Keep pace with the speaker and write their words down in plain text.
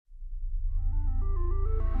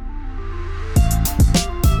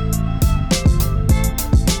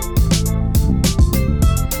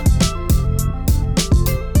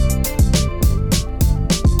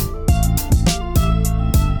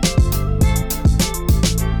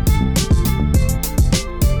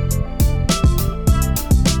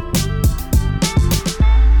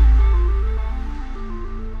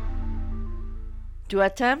To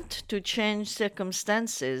attempt to change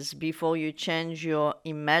circumstances before you change your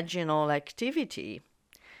imaginal activity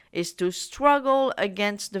is to struggle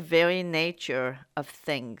against the very nature of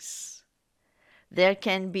things. There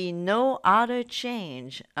can be no other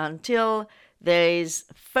change until there is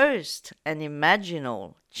first an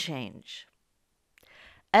imaginal change.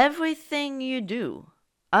 Everything you do,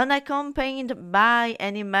 unaccompanied by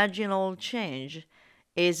an imaginal change,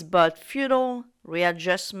 is but futile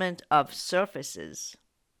readjustment of surfaces.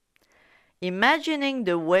 Imagining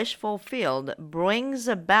the wish fulfilled brings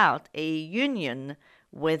about a union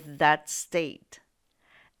with that state,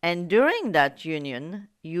 and during that union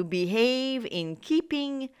you behave in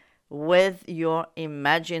keeping with your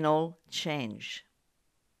imaginal change.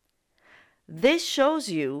 This shows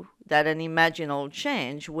you that an imaginal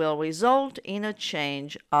change will result in a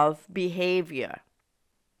change of behavior.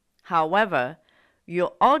 However,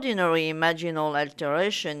 your ordinary imaginal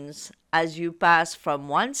alterations as you pass from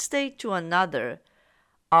one state to another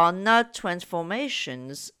are not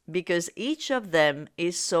transformations because each of them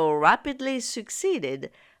is so rapidly succeeded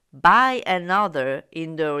by another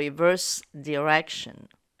in the reverse direction.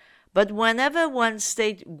 But whenever one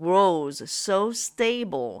state grows so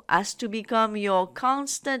stable as to become your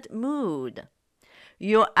constant mood,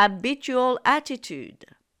 your habitual attitude,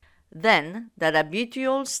 then that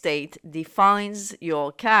habitual state defines your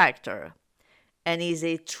character and is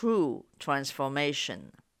a true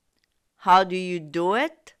transformation. How do you do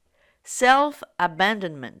it?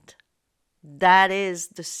 Self-abandonment. That is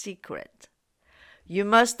the secret. You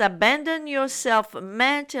must abandon yourself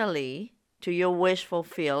mentally to your wish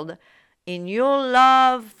fulfilled in your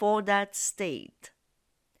love for that state.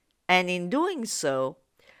 And in doing so,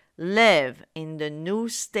 live in the new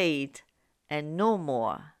state and no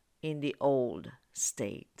more in the old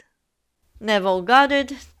state. Neville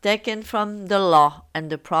Goddard, taken from The Law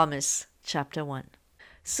and the Promise, Chapter 1.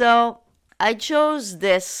 So, I chose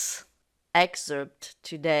this excerpt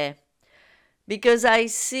today because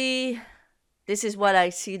this is what I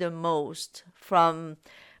see the most from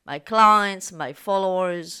my clients, my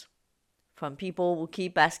followers, from people who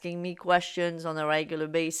keep asking me questions on a regular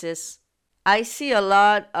basis. I see a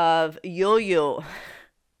lot of yo-yo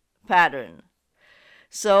pattern.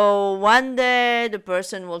 So one day the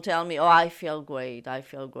person will tell me, oh, I feel great. I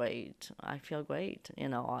feel great. I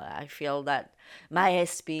feel that my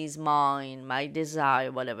SP is mine, my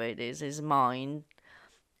desire, whatever it is mine.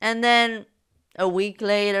 And then a week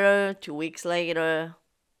later, 2 weeks later,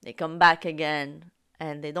 they come back again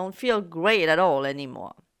and they don't feel great at all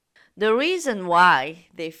anymore. The reason why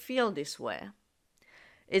they feel this way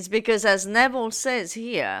is because, as Neville says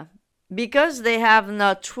here, because they have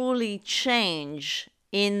not truly changed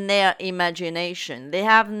in their imagination, they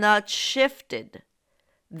have not shifted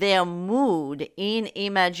their mood in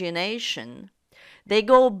imagination, they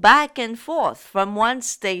go back and forth from one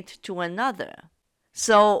state to another.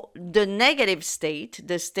 So the negative state,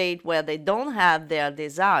 the state where they don't have their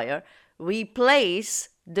desire, replace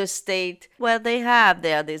the state where they have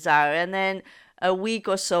their desire. And then a week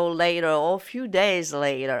or so later, or a few days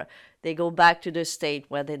later, they go back to the state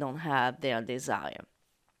where they don't have their desire.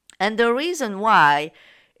 And the reason why,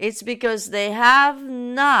 it's because they have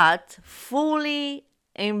not fully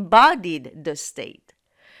embodied the state.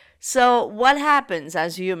 So what happens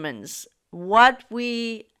as humans? What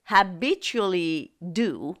we habitually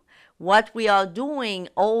do, what we are doing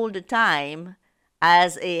all the time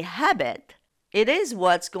as a habit, it is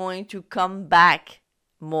what's going to come back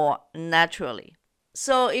more naturally.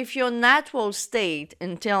 So if your natural state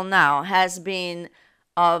until now has been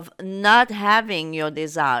of not having your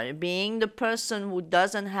desire, being the person who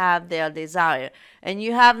doesn't have their desire, and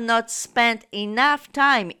you have not spent enough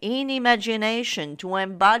time in imagination to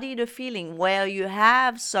embody the feeling where you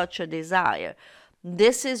have such a desire,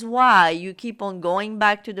 this is why you keep on going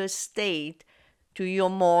back to the state, to your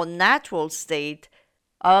more natural state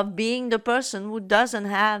of being the person who doesn't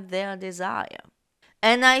have their desire.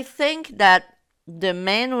 And I think that the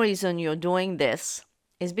main reason you're doing this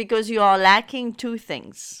is because you are lacking two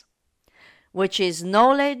things, which is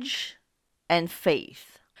knowledge and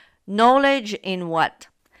faith. Knowledge in what?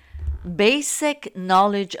 Basic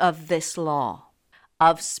knowledge of this law,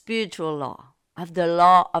 of spiritual law, of the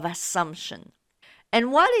law of assumption.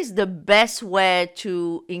 And what is the best way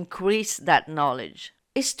to increase that knowledge?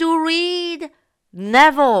 Is to read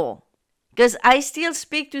Neville. Because I still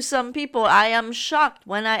speak to some people, I am shocked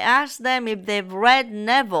when I ask them if they've read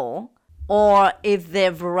Neville or if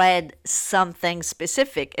they've read something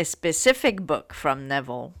specific, a specific book from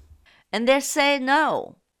Neville. And they say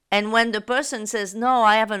no. And when the person says, no,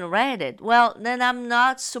 I haven't read it, well, then I'm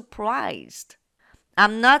not surprised.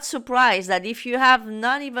 I'm not surprised that if you have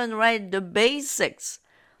not even read the basics,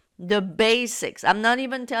 I'm not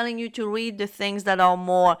even telling you to read the things that are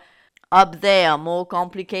more up there, more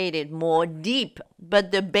complicated, more deep, but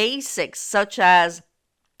the basics such as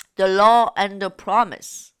the law and the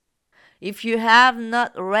promise. If you have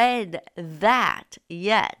not read that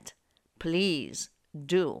yet, please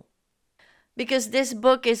do. Because this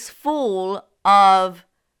book is full of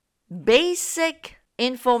basic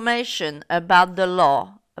information about the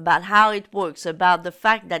law, about how it works, about the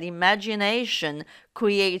fact that imagination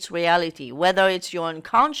creates reality, whether it's your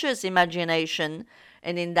unconscious imagination,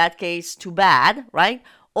 and in that case, too bad, right?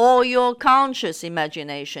 Or your conscious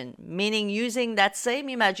imagination, meaning using that same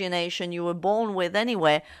imagination you were born with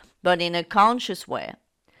anyway, but in a conscious way.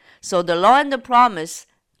 So the law and the promise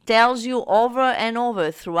tells you over and over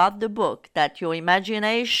throughout the book that your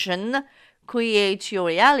imagination creates your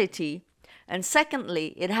reality. And secondly,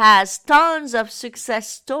 it has tons of success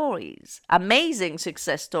stories, amazing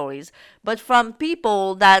success stories, but from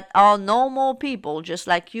people that are normal people, just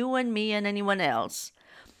like you and me and anyone else,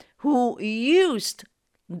 who used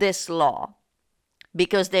this law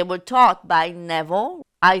because they were taught by Neville.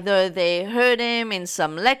 Either they heard him in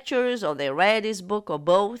some lectures or they read his book or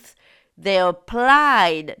both. They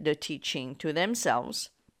applied the teaching to themselves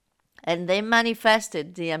and they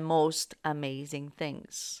manifested the most amazing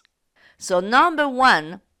things. So number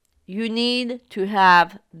one, you need to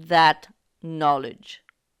have that knowledge.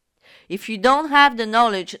 If you don't have the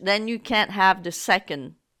knowledge, then you can't have the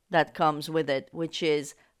second that comes with it, which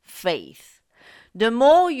is faith. The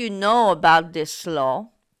more you know about this law,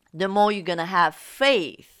 the more you're going to have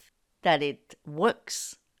faith that it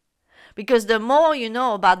works. Because the more you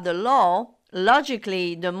know about the law,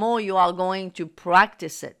 logically, the more you are going to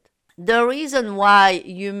practice it. The reason why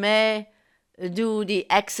you may do the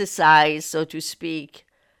exercise, so to speak,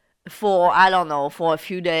 for, I don't know, for a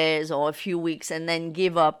few days or a few weeks and then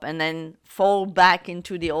give up and then fall back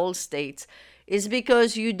into the old states is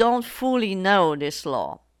because you don't fully know this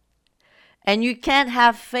law. And you can't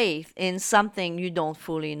have faith in something you don't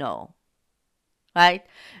fully know, right?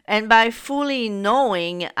 And by fully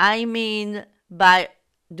knowing, I mean by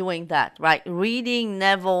doing that, right? Reading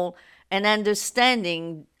Neville and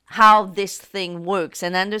understanding how this thing works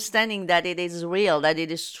and understanding that it is real, that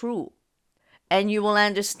it is true. And you will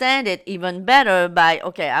understand it even better by,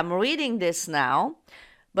 okay, I'm reading this now,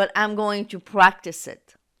 but I'm going to practice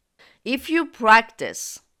it. If you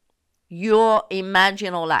practice your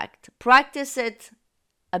imaginal act, practice it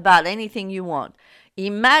about anything you want.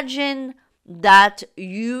 Imagine that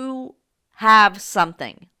you have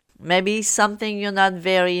something, maybe something you're not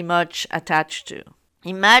very much attached to.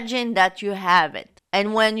 Imagine that you have it.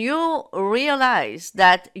 And when you realize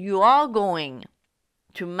that you are going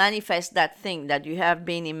to manifest that thing that you have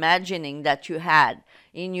been imagining that you had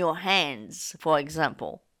in your hands, for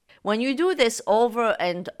example, when you do this over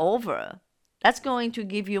and over, that's going to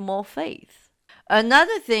give you more faith.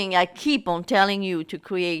 Another thing I keep on telling you to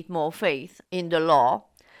create more faith in the law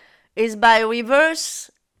is by reverse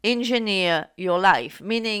engineer your life,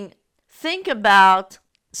 meaning think about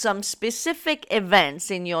some specific events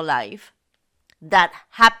in your life that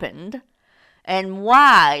happened and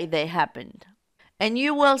why they happened. And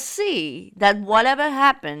you will see that whatever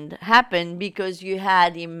happened because you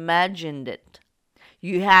had imagined it.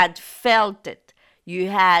 You had felt it. You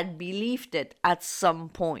had believed it at some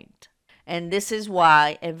point. And this is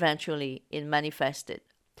why eventually it manifested.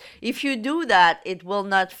 If you do that, it will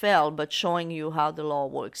not fail, but showing you how the law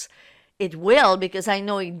works. It will, because I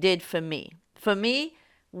know it did for me. For me,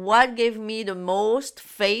 what gave me the most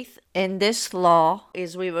faith in this law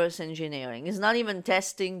is reverse engineering. It's not even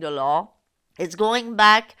testing the law. It's going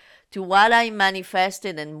back to what I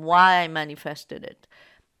manifested and why I manifested it.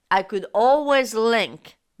 I could always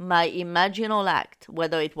link my imaginal act,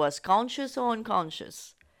 whether it was conscious or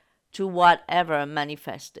unconscious, to whatever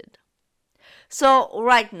manifested. So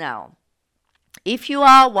right now, if you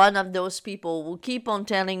are one of those people who keep on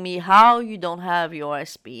telling me how you don't have your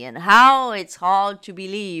SP and how it's hard to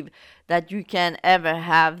believe that you can ever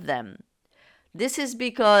have them, this is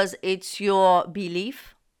because it's your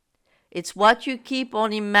belief. It's what you keep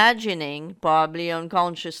on imagining, probably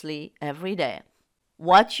unconsciously, every day.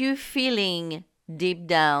 What you're feeling deep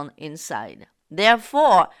down inside.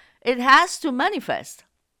 Therefore, it has to manifest,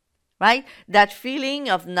 right? That feeling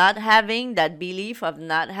of not having, that belief of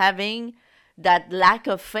not having, that lack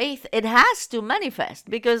of faith, it has to manifest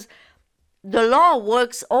because the law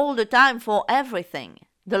works all the time for everything.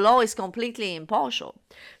 The law is completely impartial.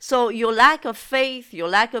 So your lack of faith, your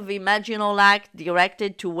lack of imaginal act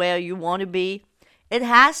directed to where you want to be, it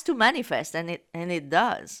has to manifest, and it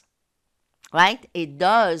does. right? It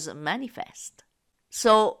does manifest.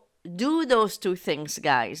 So do those two things,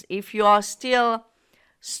 guys. If you are still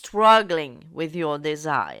struggling with your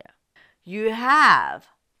desire, you have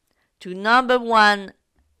to, number one,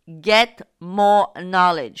 get more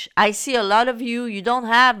knowledge. I see a lot of you don't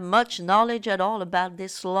have much knowledge at all about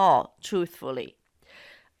this law, truthfully.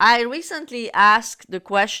 I recently asked the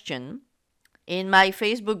question in my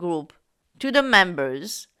Facebook group to the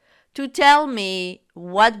members to tell me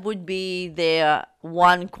what would be their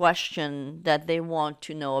one question that they want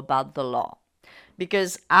to know about the law.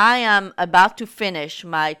 Because I am about to finish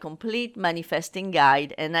my complete manifesting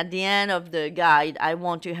guide, and at the end of the guide, I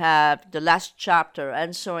want to have the last chapter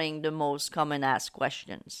answering the most common asked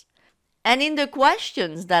questions. And in the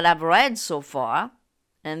questions that I've read so far,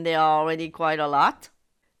 and there are already quite a lot,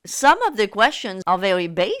 some of the questions are very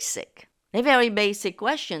basic. They're very basic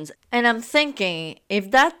questions. And I'm thinking,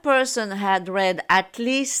 if that person had read at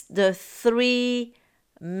least the 3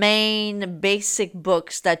 main basic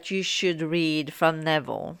books that you should read from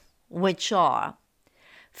Neville, which are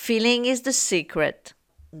Feeling is the Secret,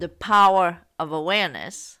 The Power of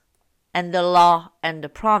Awareness, and The Law and the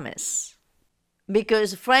Promise.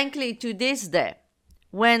 Because frankly, to this day,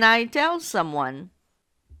 when I tell someone,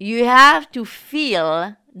 you have to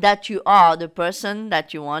feel that you are the person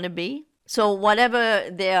that you want to be. So whatever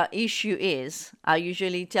their issue is, I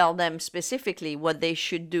usually tell them specifically what they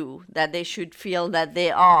should do, that they should feel that they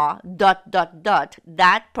are ...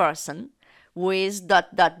 that person who is ...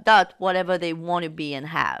 whatever they want to be and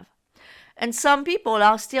have. And some people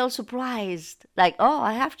are still surprised, like, oh,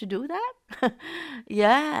 I have to do that?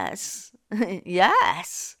 Yes,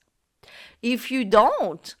 yes. If you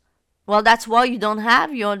don't, well, that's why you don't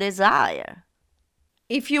have your desire.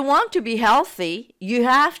 If you want to be healthy, you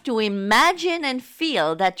have to imagine and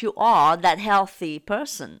feel that you are that healthy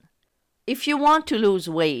person. If you want to lose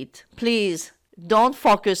weight, please don't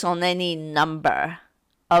focus on any number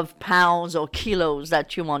of pounds or kilos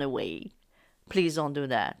that you want to weigh. Please don't do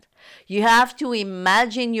that. You have to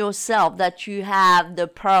imagine yourself that you have the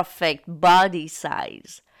perfect body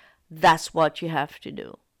size. That's what you have to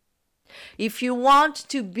do. If you want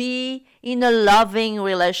to be in a loving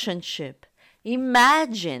relationship,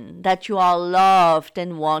 imagine that you are loved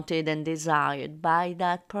and wanted and desired by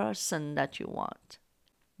that person that you want.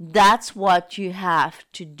 That's what you have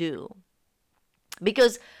to do.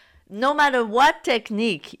 Because no matter what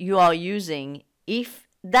technique you are using, if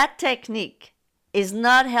that technique is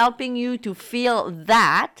not helping you to feel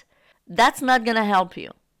that, that's not going to help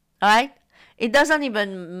you. All right? It doesn't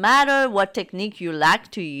even matter what technique you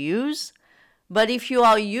like to use, but if you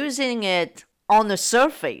are using it on the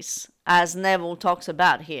surface, as Neville talks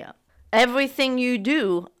about here, everything you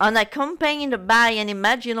do, unaccompanied by an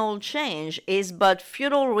imaginal change, is but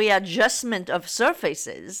futile readjustment of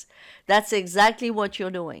surfaces. That's exactly what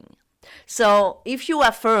you're doing. So if you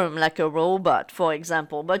affirm like a robot, for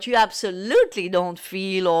example, but you absolutely don't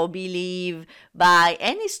feel or believe by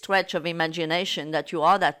any stretch of imagination that you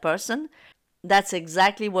are that person, that's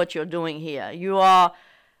exactly what you're doing here. You are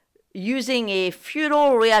using a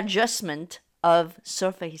futile readjustment of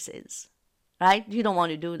surfaces, right? You don't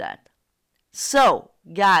want to do that. So,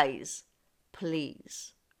 guys,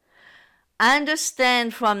 please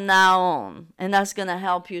understand from now on, and that's going to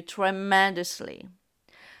help you tremendously,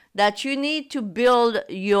 that you need to build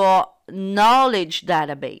your knowledge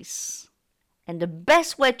database. And the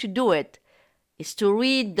best way to do it is to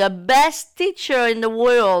read the best teacher in the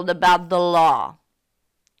world about the law.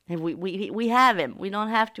 And we have him. We don't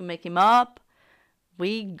have to make him up.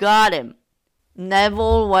 We got him.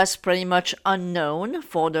 Neville was pretty much unknown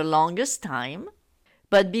for the longest time.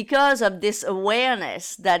 But because of this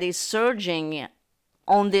awareness that is surging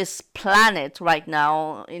on this planet right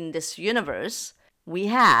now, in this universe, we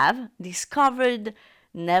have discovered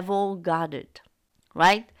Neville Goddard,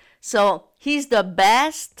 right? So he's the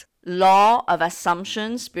best law of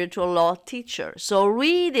assumption, spiritual law teacher. So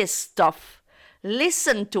read his stuff,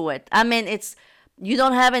 listen to it. I mean, you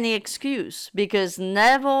don't have any excuse, because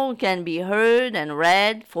Neville can be heard and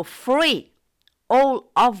read for free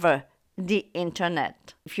all over the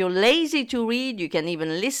internet. If you're lazy to read, you can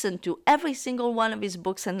even listen to every single one of his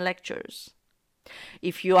books and lectures.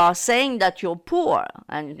 If you are saying that you're poor,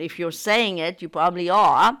 and if you're saying it, you probably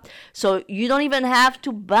are, so you don't even have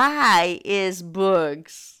to buy his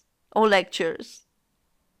books or lectures.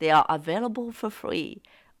 They are available for free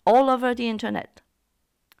all over the internet,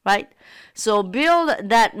 right? So build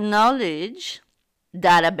that knowledge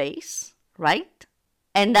database, right?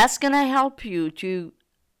 And that's going to help you to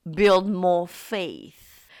build more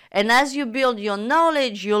faith. And as you build your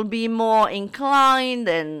knowledge, you'll be more inclined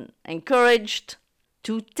and encouraged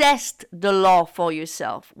to test the law for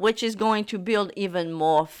yourself, which is going to build even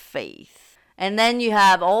more faith. And then you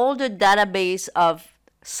have all the database of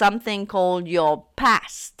something called your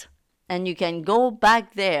past. And you can go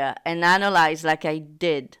back there and analyze like I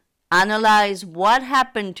did. Analyze what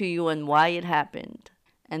happened to you and why it happened.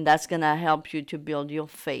 And that's going to help you to build your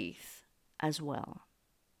faith as well.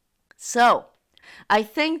 So, I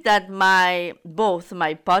think that both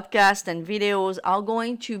my podcast and videos are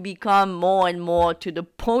going to become more and more to the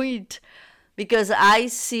point, because I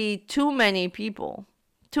see too many people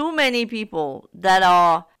that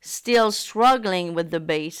are still struggling with the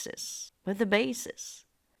basis.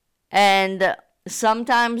 And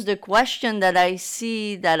sometimes the questions that I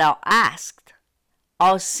see that are asked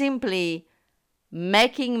are simply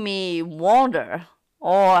making me wonder,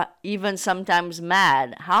 or even sometimes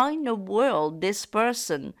mad, how in the world this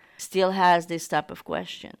person still has this type of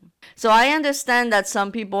question. So I understand that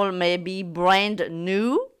some people may be brand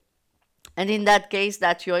new, and in that case,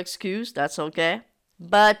 that's your excuse, that's okay.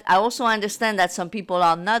 But I also understand that some people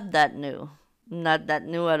are not that new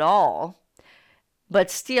at all, but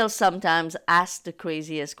still sometimes ask the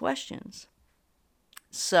craziest questions.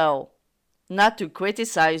 So, not to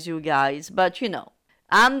criticize you guys, but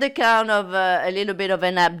I'm the kind of a little bit of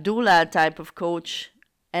an Abdullah type of coach,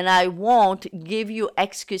 and I won't give you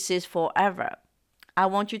excuses forever. I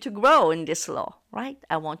want you to grow in this law, right?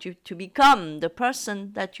 I want you to become the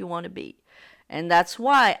person that you want to be. And that's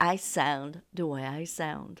why I sound the way I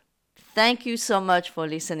sound. Thank you so much for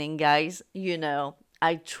listening, guys.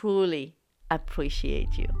 I truly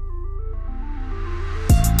appreciate you.